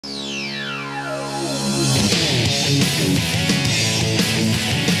I'm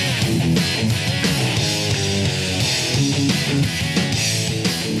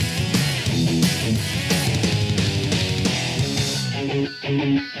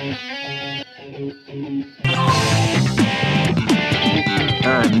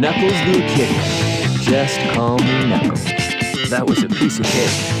Knuckles the Echidna. Just call me Knuckles. That was a piece of cake.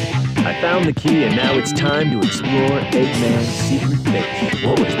 I found the key and now it's time to explore Eggman's secret base.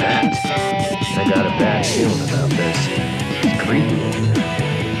 What was that? I got a bad feeling about this. It's creepy in here.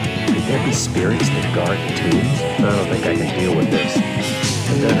 Could there be spirits that guard the tombs? I don't think I can deal with this.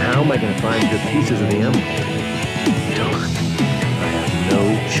 And then how am I going to find good pieces of the emerald? Darn. I have no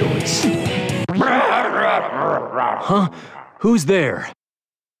choice. Huh? Who's there?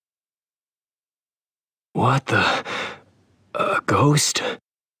 What the... a ghost?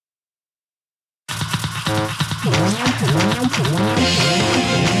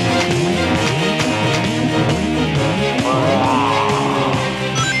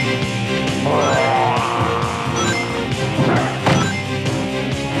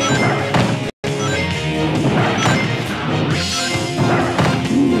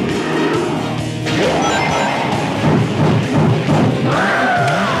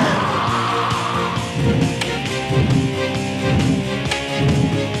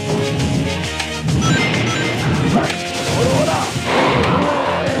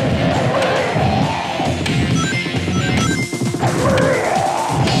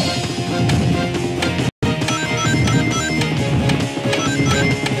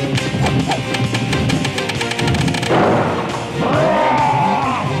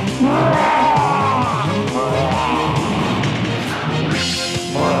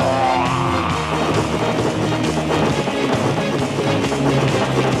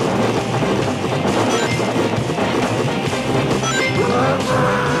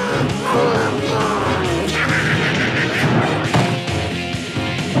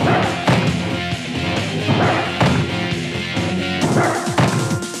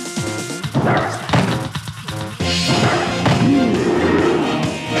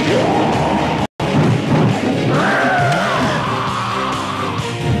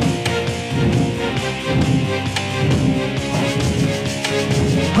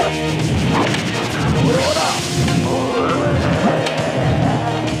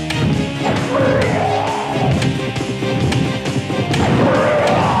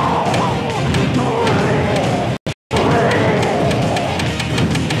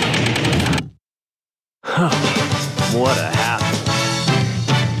 What a hassle.